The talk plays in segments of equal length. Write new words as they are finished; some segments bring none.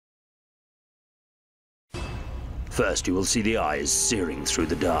First, you will see the eyes searing through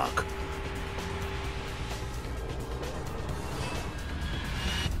the dark.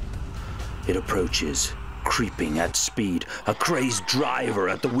 It approaches, creeping at speed, a crazed driver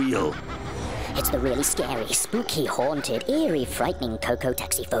at the wheel. It's the really scary, spooky, haunted, eerie, frightening Coco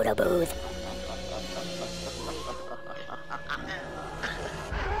Taxi photo booth.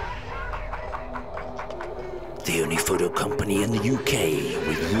 The only photo company in the UK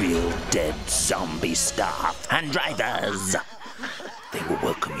with real dead zombie staff and drivers. They will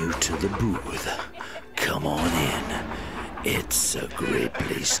welcome you to the booth. Come on in. It's a great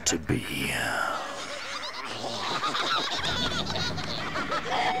place to be.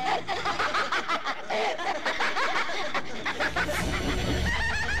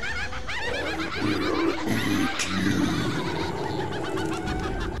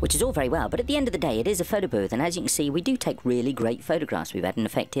 Which is all very well, but at the end of the day, it is a photo booth, and as you can see, we do take really great photographs. We've had an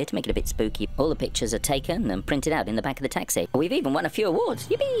effect here to make it a bit spooky. All the pictures are taken and printed out in the back of the taxi. We've even won a few awards.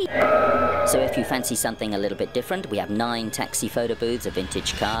 Yippee! So if you fancy something a little bit different, we have 9 taxi photo booths, a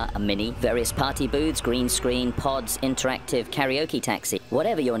vintage car, a Mini, various party booths, green screen, pods, interactive, karaoke taxi.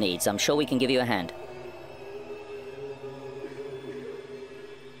 Whatever your needs, I'm sure we can give you a hand.